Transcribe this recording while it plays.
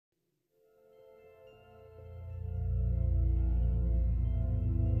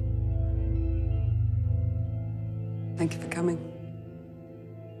Thank you for coming.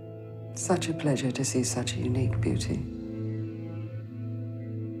 Such a pleasure to see such a unique beauty.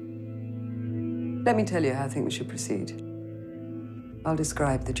 Let me tell you how I think we should proceed. I'll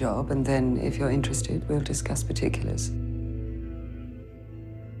describe the job, and then, if you're interested, we'll discuss particulars.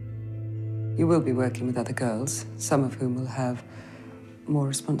 You will be working with other girls, some of whom will have more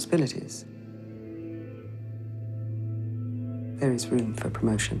responsibilities. There is room for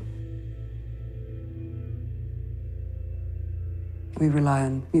promotion. We rely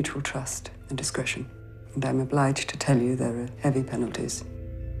on mutual trust and discretion, and I'm obliged to tell you there are heavy penalties,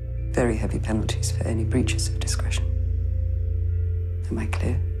 very heavy penalties for any breaches of discretion. Am I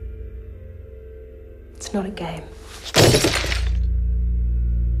clear? It's not a game.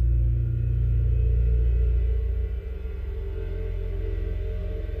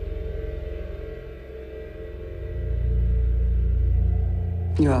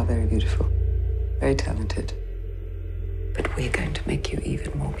 You are very beautiful, very talented. But we're going to make you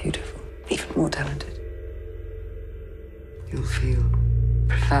even more beautiful, even more talented. You'll feel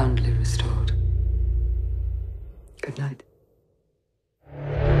profoundly restored. Good night.